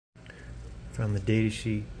From the data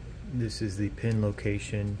sheet, this is the pin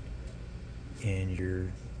location, and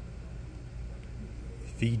your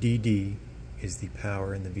VDD is the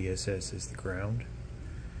power and the VSS is the ground,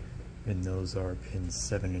 and those are pins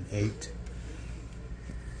 7 and 8,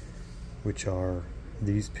 which are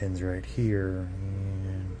these pins right here.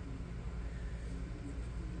 And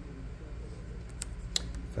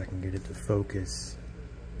if I can get it to focus,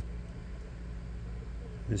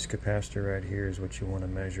 this capacitor right here is what you want to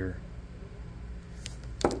measure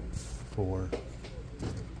for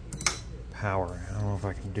power. I don't know if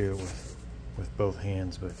I can do it with both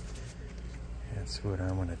hands, but that's what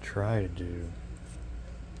I'm going to try to do.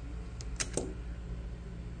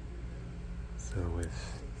 So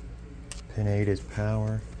with pin 8 is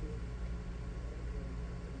power,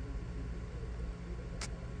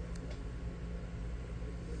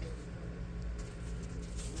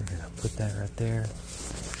 we're going to put that right there.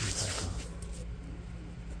 See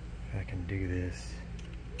if I can do this.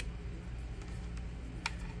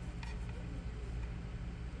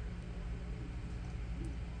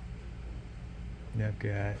 And I've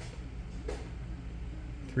got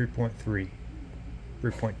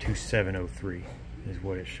 3.2703 is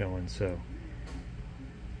what it's showing. So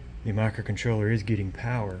the microcontroller is getting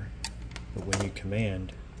power, but when you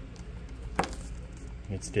command,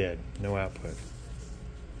 it's dead, no output.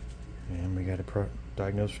 And we got to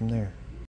diagnose from there.